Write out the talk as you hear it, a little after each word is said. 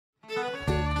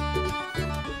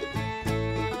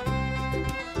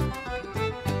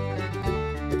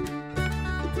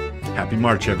Happy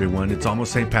March, everyone. It's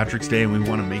almost St. Patrick's Day, and we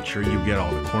want to make sure you get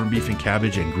all the corned beef and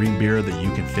cabbage and green beer that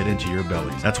you can fit into your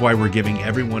bellies. That's why we're giving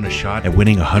everyone a shot at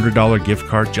winning a $100 gift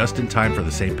card just in time for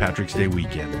the St. Patrick's Day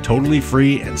weekend. Totally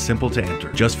free and simple to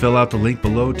enter. Just fill out the link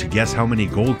below to guess how many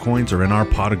gold coins are in our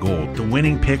pot of gold. The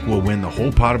winning pick will win the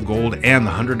whole pot of gold and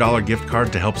the $100 gift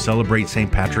card to help celebrate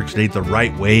St. Patrick's Day the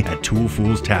right way at Two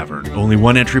Fools Tavern. Only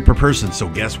one entry per person, so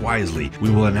guess wisely.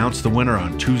 We will announce the winner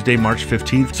on Tuesday, March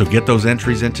 15th, so get those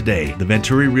entries in today. The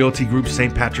Venturi Realty Group's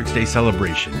St. Patrick's Day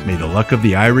celebration. May the luck of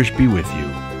the Irish be with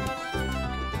you.